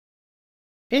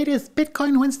It is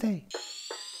Bitcoin Wednesday.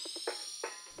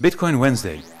 Bitcoin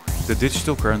Wednesday, the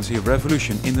digital currency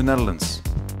revolution in the Netherlands.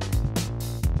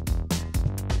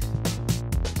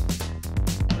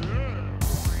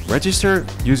 Register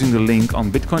using the link on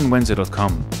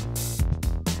bitcoinwednesday.com.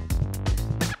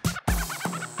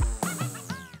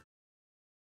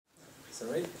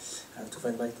 Sorry, I have to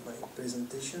find my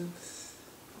presentation.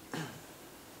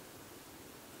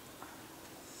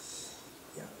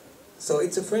 Yeah. So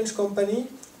it's a French company,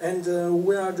 and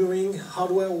we are doing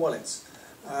hardware wallets.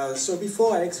 So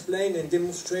before I explain and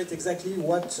demonstrate exactly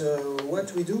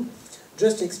what we do,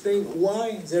 just explain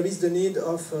why there is the need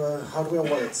of hardware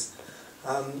wallets.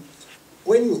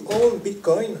 When you own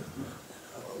Bitcoin,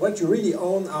 what you really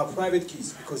own are private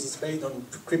keys, because it's based on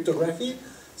cryptography.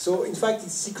 So in fact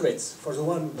it's secrets. For the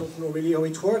one who don't know really how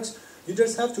it works, you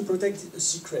just have to protect a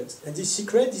secret. And this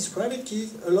secret, these private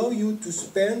keys, allow you to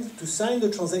sign the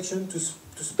transaction to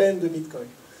spend the Bitcoin.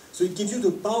 So it gives you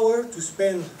the power to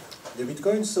spend the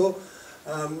Bitcoin. So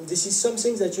this is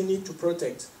something that you need to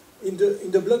protect. In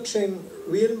the blockchain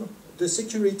realm, the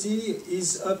security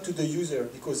is up to the user,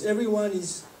 because everyone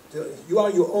you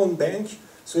are your own bank.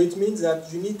 So it means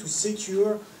that you need to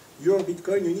secure your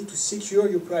Bitcoin, you need to secure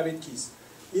your private keys.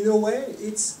 In a way,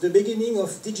 it's the beginning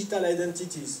of digital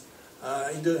identities.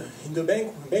 In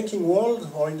the banking world,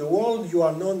 or in the world, you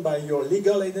are known by your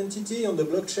legal identity. On the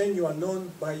blockchain, you are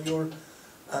known by your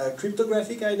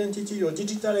cryptographic identity, your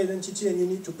digital identity, and you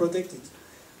need to protect it.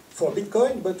 For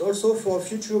Bitcoin, but also for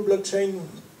future blockchain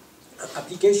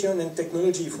application and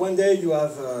technology. If one day you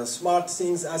have smart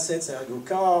things, assets, like your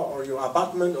car or your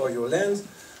apartment or your land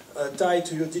tied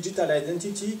to your digital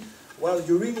identity, well,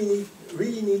 you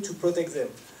really need to protect them.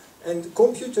 And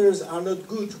computers are not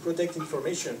good to protect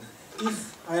information.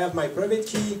 If I have my private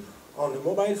key on a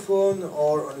mobile phone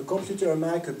or on a computer, a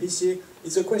Mac, a PC,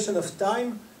 it's a question of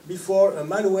time before a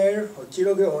malware or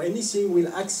keylogger or anything will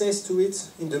access to it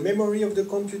in the memory of the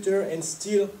computer and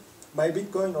steal my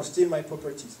Bitcoin or steal my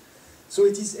properties. So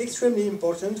it is extremely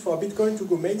important for Bitcoin to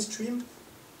go mainstream,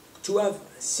 to have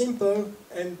simple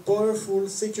and powerful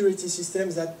security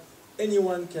systems that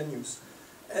anyone can use.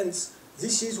 And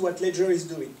this is what Ledger is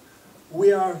doing.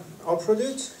 Our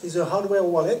product is a hardware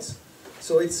wallet,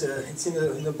 so it's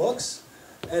in a box,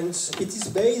 and it is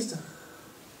based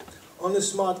on a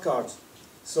smart card.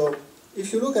 So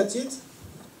if you look at it,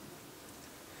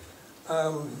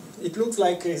 it looks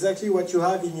like exactly what you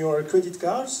have in your credit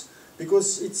cards,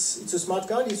 because it's a smart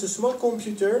card, it's a small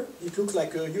computer. It looks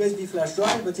like a USB flash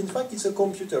drive, but in fact it's a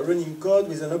computer running code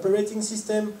with an operating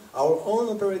system, our own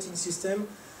operating system.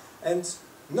 And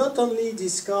not only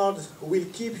this card will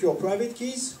keep your private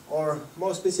keys, or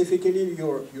more specifically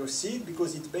your seed,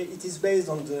 because it is based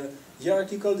on the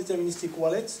hierarchical deterministic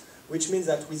wallet, which means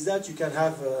that with that you can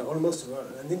have almost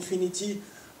an infinity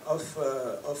of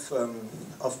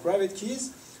private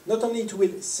keys. Not only it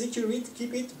will secure it,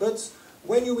 keep it, but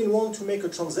when you will want to make a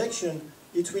transaction,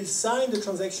 it will sign the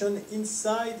transaction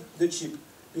inside the chip.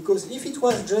 Because if it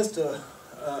was just a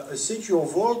secure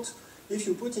vault, if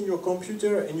you put in your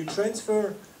computer and you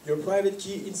transfer your private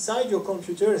key inside your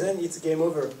computer, then it's game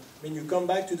over. I mean, you come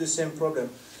back to the same problem.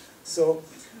 So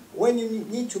when you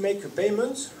need to make a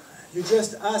payment, you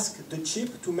just ask the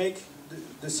chip to make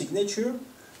the signature,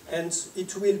 and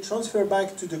it will transfer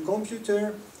back to the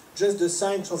computer just the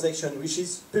signed transaction, which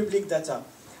is public data.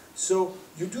 So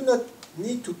you do not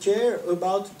need to care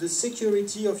about the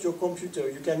security of your computer.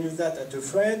 You can use that at a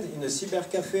friend, in a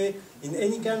cybercafe, in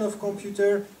any kind of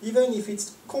computer. Even if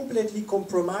it's completely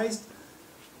compromised,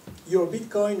 your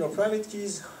Bitcoin, your private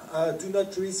keys do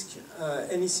not risk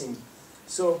anything.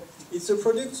 So it's a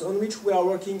product on which we are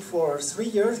working for 3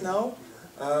 years now.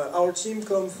 Our team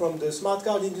comes from the smart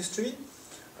card industry,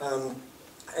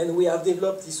 and we have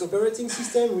developed this operating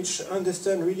system which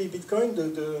understands really Bitcoin.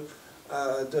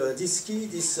 This key,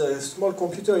 this small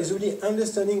computer is really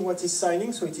understanding what is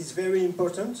signing, so it is very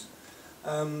important.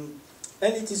 And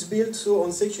it is built so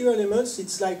on secure elements.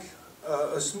 It's like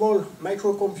a small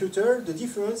microcomputer. The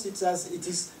difference is that it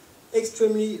is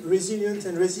extremely resilient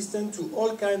and resistant to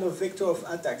all kinds of vector of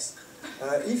attacks.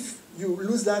 If you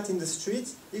lose that in the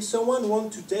street, if someone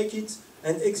wants to take it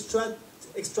and extract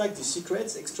the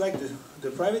secrets, extract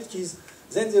the private keys,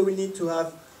 then they will need to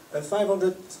have a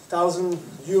 500,000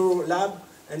 euro lab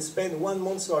and spend 1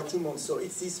 month or 2 months. So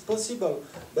it is possible,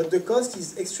 but the cost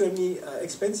is extremely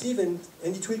expensive, and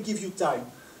it will give you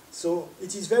time. So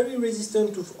it is very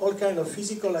resistant to all kinds of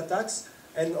physical attacks,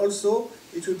 and also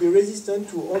it will be resistant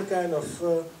to all kinds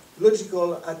of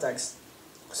logical attacks.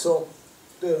 So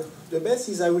the best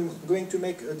is I'm going to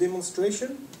make a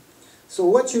demonstration. So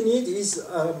what you need is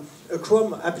a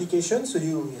Chrome application. So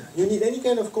you need any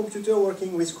kind of computer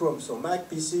working with Chrome. So Mac,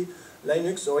 PC,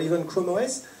 Linux, or even Chrome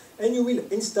OS. And you will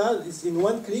install, it's in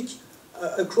one click,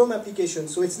 a Chrome application.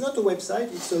 So it's not a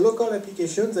website, it's a local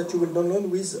application that you will download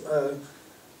with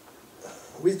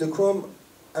the Chrome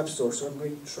App Store. So I'm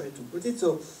going to try to put it.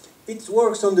 So it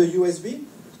works on the USB.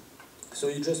 So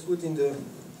you just put in the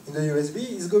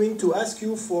USB. It's going to ask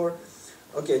you for,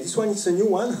 okay, this one is a new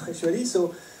one actually.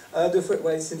 So well,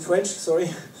 it's in French, sorry.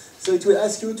 So it will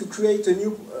ask you to create a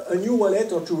new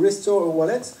wallet or to restore a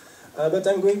wallet. But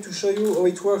I'm going to show you how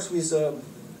it works with a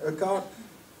card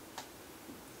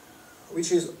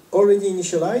which is already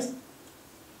initialized.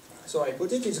 So I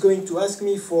put it, it's going to ask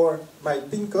me for my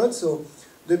PIN code. So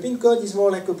the PIN code is more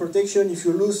like a protection if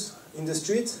you lose in the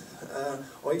street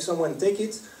or if someone take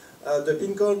it. The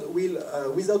PIN code will,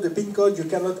 without the PIN code you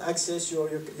cannot access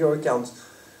your account.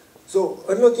 So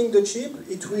unlocking the chip,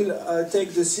 it will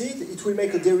take the seed, it will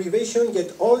make a derivation,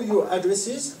 get all your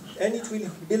addresses, and it will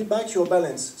build back your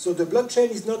balance. So the blockchain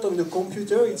is not on the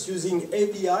computer, it's using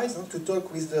APIs to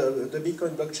talk with the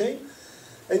Bitcoin blockchain.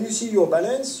 And you see your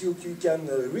balance, you can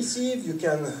receive, you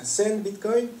can send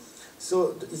Bitcoin.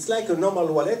 So it's like a normal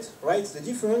wallet, right? The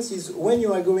difference is when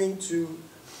you are going to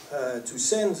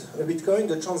send a Bitcoin,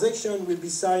 the transaction will be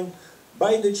signed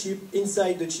by the chip,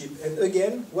 inside the chip. And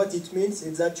again, what it means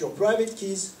is that your private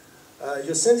keys,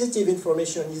 your sensitive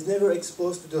information is never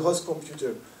exposed to the host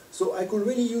computer. So I could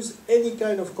really use any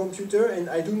kind of computer and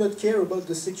I do not care about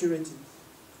the security.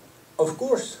 Of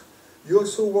course, you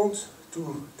also want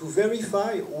to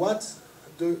verify what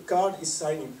the card is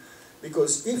signing.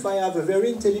 Because if I have a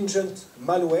very intelligent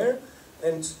malware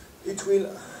and it will,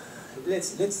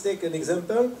 let's take an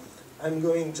example. I'm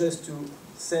going just to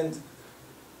send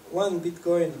 1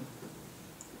 Bitcoin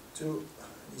to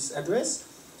this address,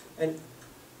 and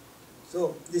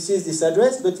so this is this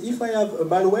address. But if I have a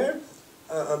malware,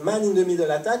 a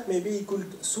man-in-the-middle attack, maybe he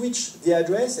could switch the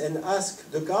address and ask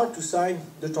the card to sign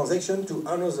the transaction to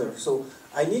another. So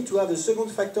I need to have a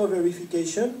second factor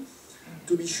verification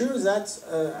to be sure that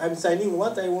I'm signing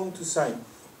what I want to sign.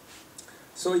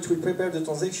 So it will prepare the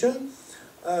transaction.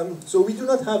 So we do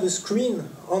not have a screen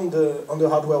on the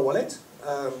hardware wallet.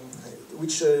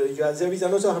 There is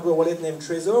another hardware wallet named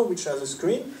Trezor, which has a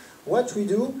screen. What we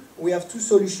do, we have two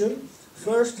solutions.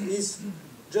 First is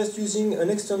just using an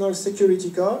external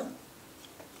security card.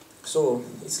 So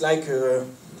it's like a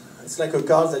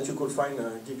card that you could find,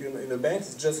 give you in a bank.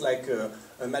 It's just like a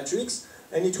matrix,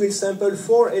 and it will sample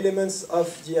 4 elements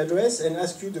of the address and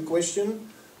ask you the question,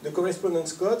 the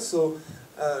correspondence code. So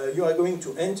you are going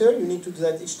to enter. You need to do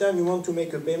that each time you want to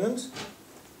make a payment.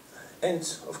 And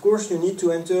of course you need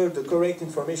to enter the correct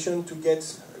information to get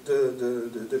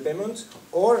the payment.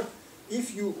 Or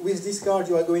if you, with this card,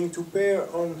 you are going to pair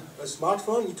on a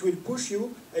smartphone, it will push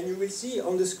you and you will see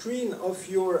on the screen of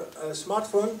your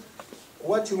smartphone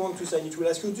what you want to sign. It will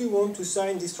ask you, do you want to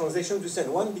sign this transaction to send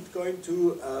 1 Bitcoin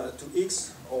to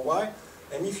X or Y?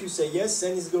 And if you say yes,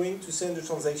 then it's going to send the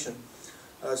transaction.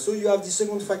 So you have the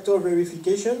second factor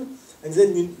verification. And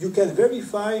then you can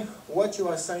verify what you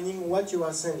are signing, what you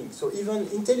are sending. So even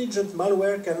intelligent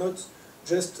malware cannot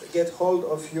just get hold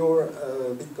of your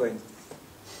Bitcoin.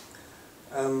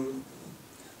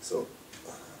 So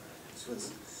this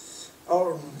was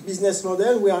our business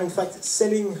model. We are in fact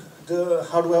selling the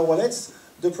hardware wallets.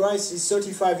 The price is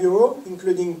 €35,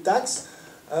 including tax.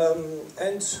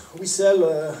 And we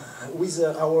sell with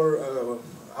our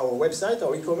website,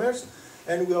 our e-commerce.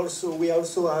 And we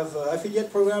also have affiliate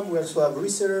program. We also have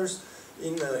resellers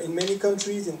in many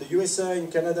countries, in the USA, in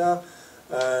Canada,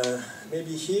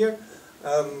 maybe here.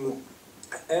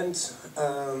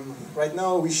 Right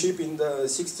now we ship in the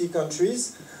 60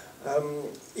 countries.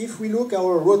 If we look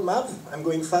our roadmap, I'm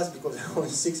going fast because only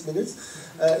 6 minutes.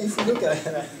 If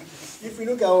we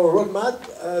look our roadmap,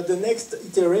 the next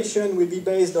iteration will be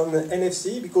based on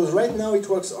NFC, because right now it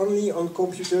works only on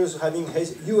computers having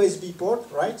USB port,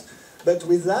 right? But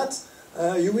with that,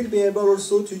 you will be able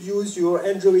also to use your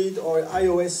Android or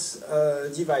iOS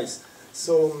device.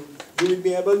 So you will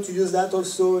be able to use that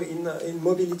also in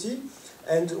mobility.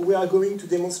 And we are going to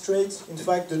demonstrate, in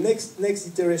fact, the next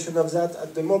iteration of that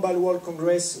at the Mobile World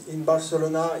Congress in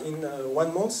Barcelona in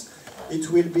 1 month. It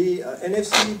will be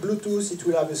NFC, Bluetooth, it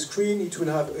will have a screen, it will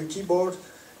have a keyboard,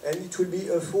 and it will be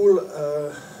a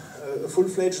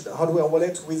full-fledged hardware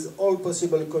wallet with all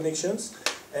possible connections.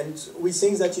 And we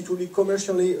think that it will be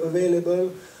commercially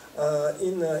available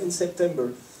in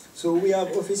September. So we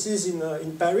have offices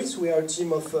in Paris. We are a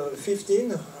team of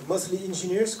 15, mostly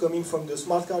engineers coming from the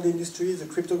smart card industry, the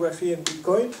cryptography and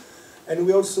Bitcoin. And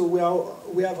we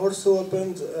have also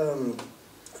opened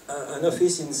an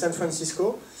office in San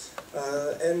Francisco,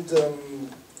 and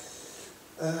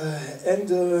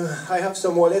I have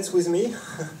some wallets with me.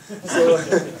 So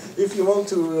if you want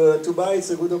to buy, it's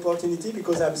a good opportunity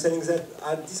because I'm selling that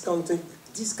at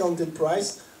discounted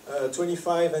price,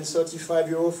 25 and 35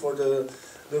 euro for the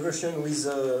version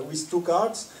with 2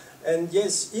 cards. And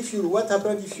yes, what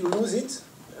happens if you lose it?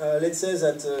 Let's say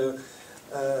that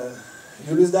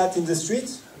you lose that in the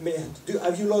street.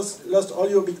 Have you lost all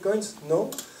your bitcoins?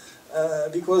 No.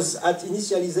 Because at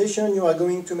initialization you are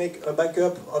going to make a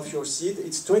backup of your seed.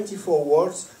 It's 24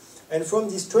 words, and from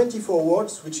these 24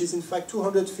 words, which is in fact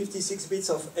 256 bits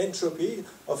of entropy,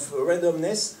 of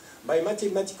randomness, by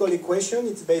mathematical equation,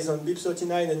 it's based on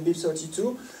BIP39 and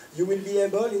BIP32, you will be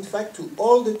able in fact to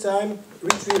all the time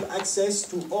retrieve access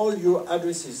to all your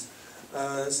addresses.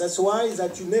 That's why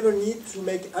that you never need to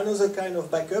make another kind of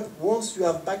backup. Once you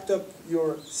have backed up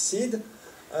your seed,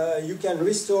 you can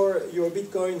restore your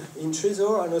Bitcoin in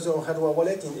Trezor, another hardware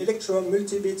wallet, in Electrum,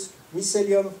 Multibit,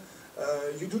 Mycelium.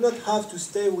 You do not have to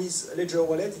stay with Ledger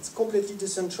wallet. It's completely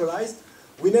decentralized.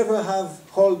 We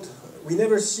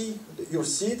never see your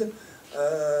seed.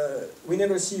 We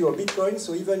never see your Bitcoin.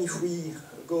 So even if we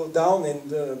go down and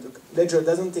the Ledger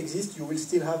doesn't exist, you will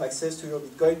still have access to your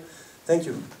Bitcoin. Thank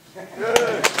you.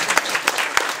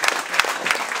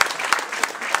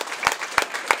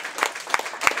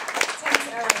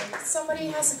 Somebody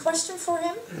has a question for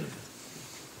him?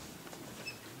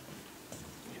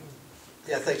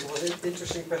 Yeah, thanks. It was an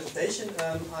interesting presentation.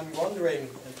 I'm wondering,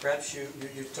 and perhaps you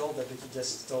told that, but you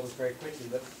just told us very quickly,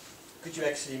 but could you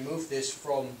actually move this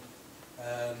from,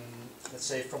 let's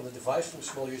say, from the device, from a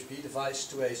small USB device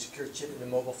to a secure chip in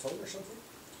a mobile phone or something?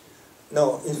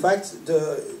 No, in fact,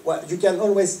 you can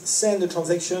always send a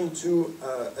transaction to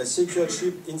a secure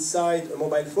chip inside a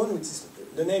mobile phone, which is,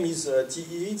 the name is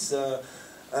TE. It's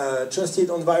Trusted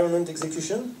Environment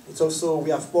Execution. It's also, we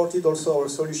have ported also our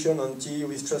solution on TE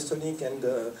with Trustonic and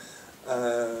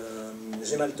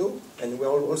Gemalto, and we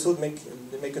will also make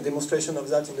a demonstration of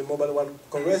that in the Mobile World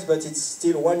Congress, but it's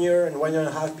still 1 year and 1 year and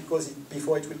a half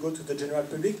before it will go to the general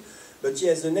public. But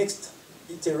yes, the next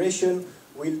iteration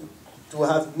will to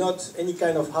have not any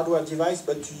kind of hardware device,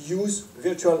 but to use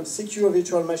secure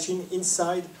virtual machine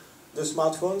inside the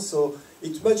smartphone. So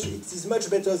it is much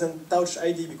better than Touch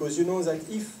ID, because you know that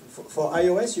if for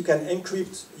iOS you can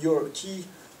encrypt your key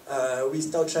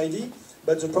with Touch ID,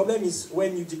 but the problem is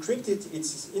when you decrypt it,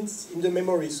 it's in the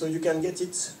memory, so you can get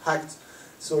it hacked.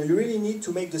 So you really need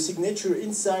to make the signature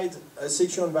inside a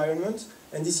secure environment,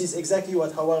 and this is exactly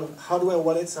what our hardware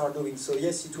wallets are doing. So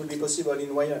yes, it will be possible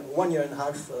in 1 year and a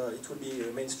half. It will be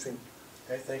mainstream.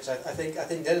 Okay, thanks. I think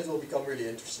then it will become really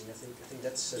interesting. I think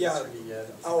that's really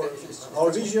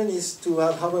our vision is to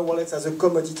have hardware wallets as a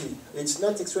commodity. It's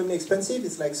not extremely expensive.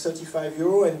 It's like 35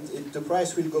 euro, and the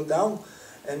price will go down.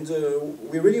 And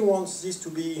we really want this to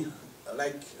be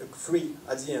like free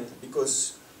at the end,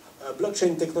 because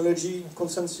blockchain technology,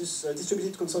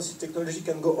 distributed consensus technology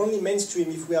can go only mainstream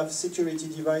if we have security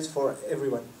device for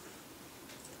everyone.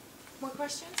 More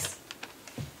questions?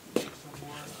 Some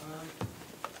more.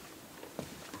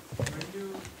 When you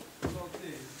logged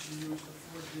in, you used a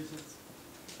 4-digit.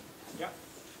 Yeah.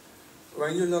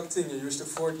 When you logged in, you used a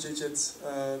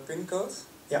 4-digit PIN code.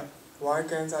 Yeah. Why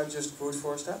can't I just brute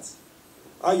force that?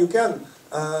 You can.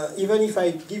 Even if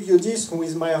I give you this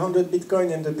with my 100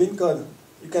 Bitcoin and the PIN code,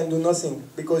 you can do nothing,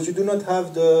 because you do not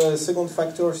have the second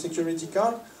factor security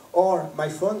card or my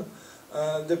phone.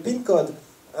 The PIN code,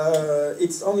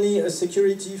 it's only a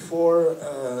security for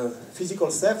physical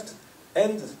theft,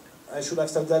 and I should have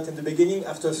said that in the beginning,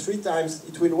 after 3 times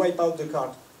it will wipe out the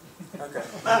card. Okay.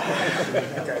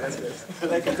 Okay, that's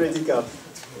good. Like a credit card.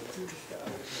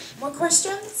 More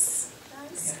questions?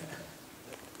 Guys?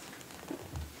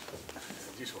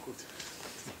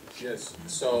 Yes.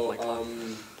 So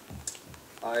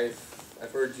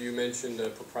I've heard you mention the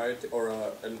proprietary or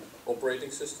an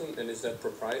operating system, and is that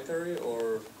proprietary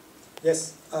or?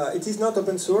 Yes, it is not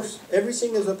open source.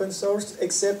 Everything is open source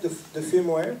except the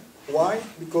firmware. Why?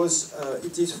 Because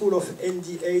it is full of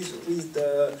NDAs with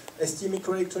the ST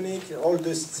Microelectronic, all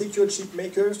the secure chip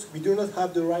makers. We do not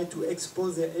have the right to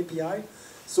expose their API,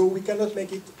 so we cannot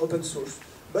make it open source.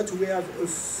 But we have a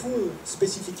full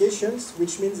specifications,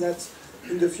 which means that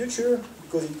in the future,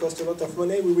 because it costs a lot of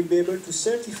money, we will be able to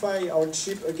certify our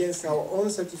chip against our own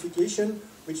certification,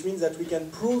 which means that we can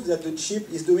prove that the chip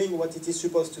is doing what it is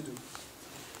supposed to do.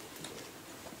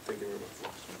 Thank you very much.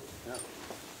 Yeah.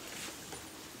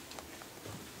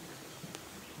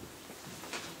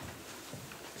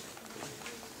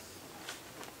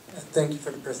 Thank you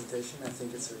for the presentation. I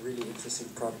think it's a really interesting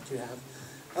product you have.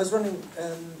 I was wondering,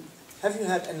 Have you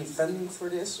had any funding for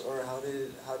this, or how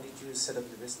did you set up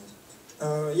the business?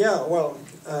 Yeah, well,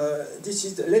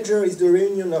 Ledger is the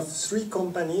reunion of 3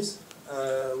 companies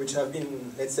which have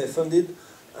been, let's say, funded.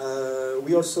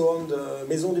 We also own the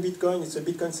Maison du Bitcoin. It's a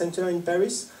Bitcoin center in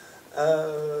Paris.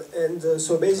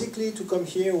 So basically, to come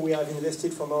here, we have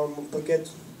invested from our pocket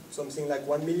something like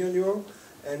 1 million euro,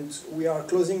 and we are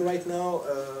closing right now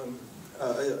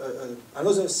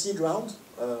another seed round,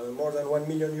 more than 1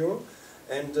 million euro.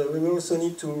 And we will also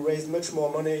need to raise much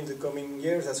more money in the coming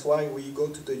years. That's why we go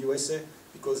to the USA,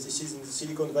 because this is in the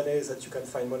Silicon Valley that you can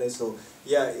find money. So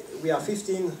yeah, we are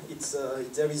 15.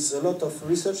 There is a lot of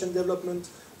research and development.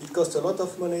 It costs a lot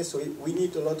of money, so we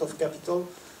need a lot of capital.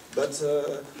 But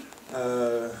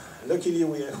luckily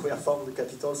we have found the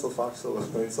capital so far. So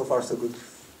so far so good.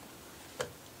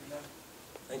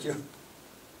 Thank you.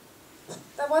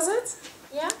 That was it?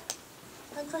 Yeah?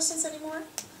 No questions anymore?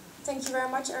 Thank you very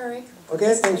much, Eric.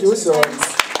 Okay, thank you. So.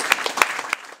 Thanks.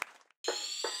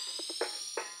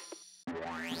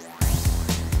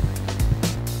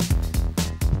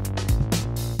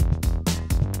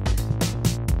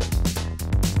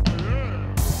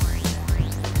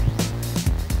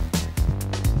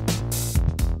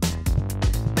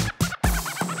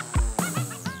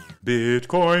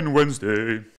 Bitcoin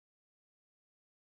Wednesday.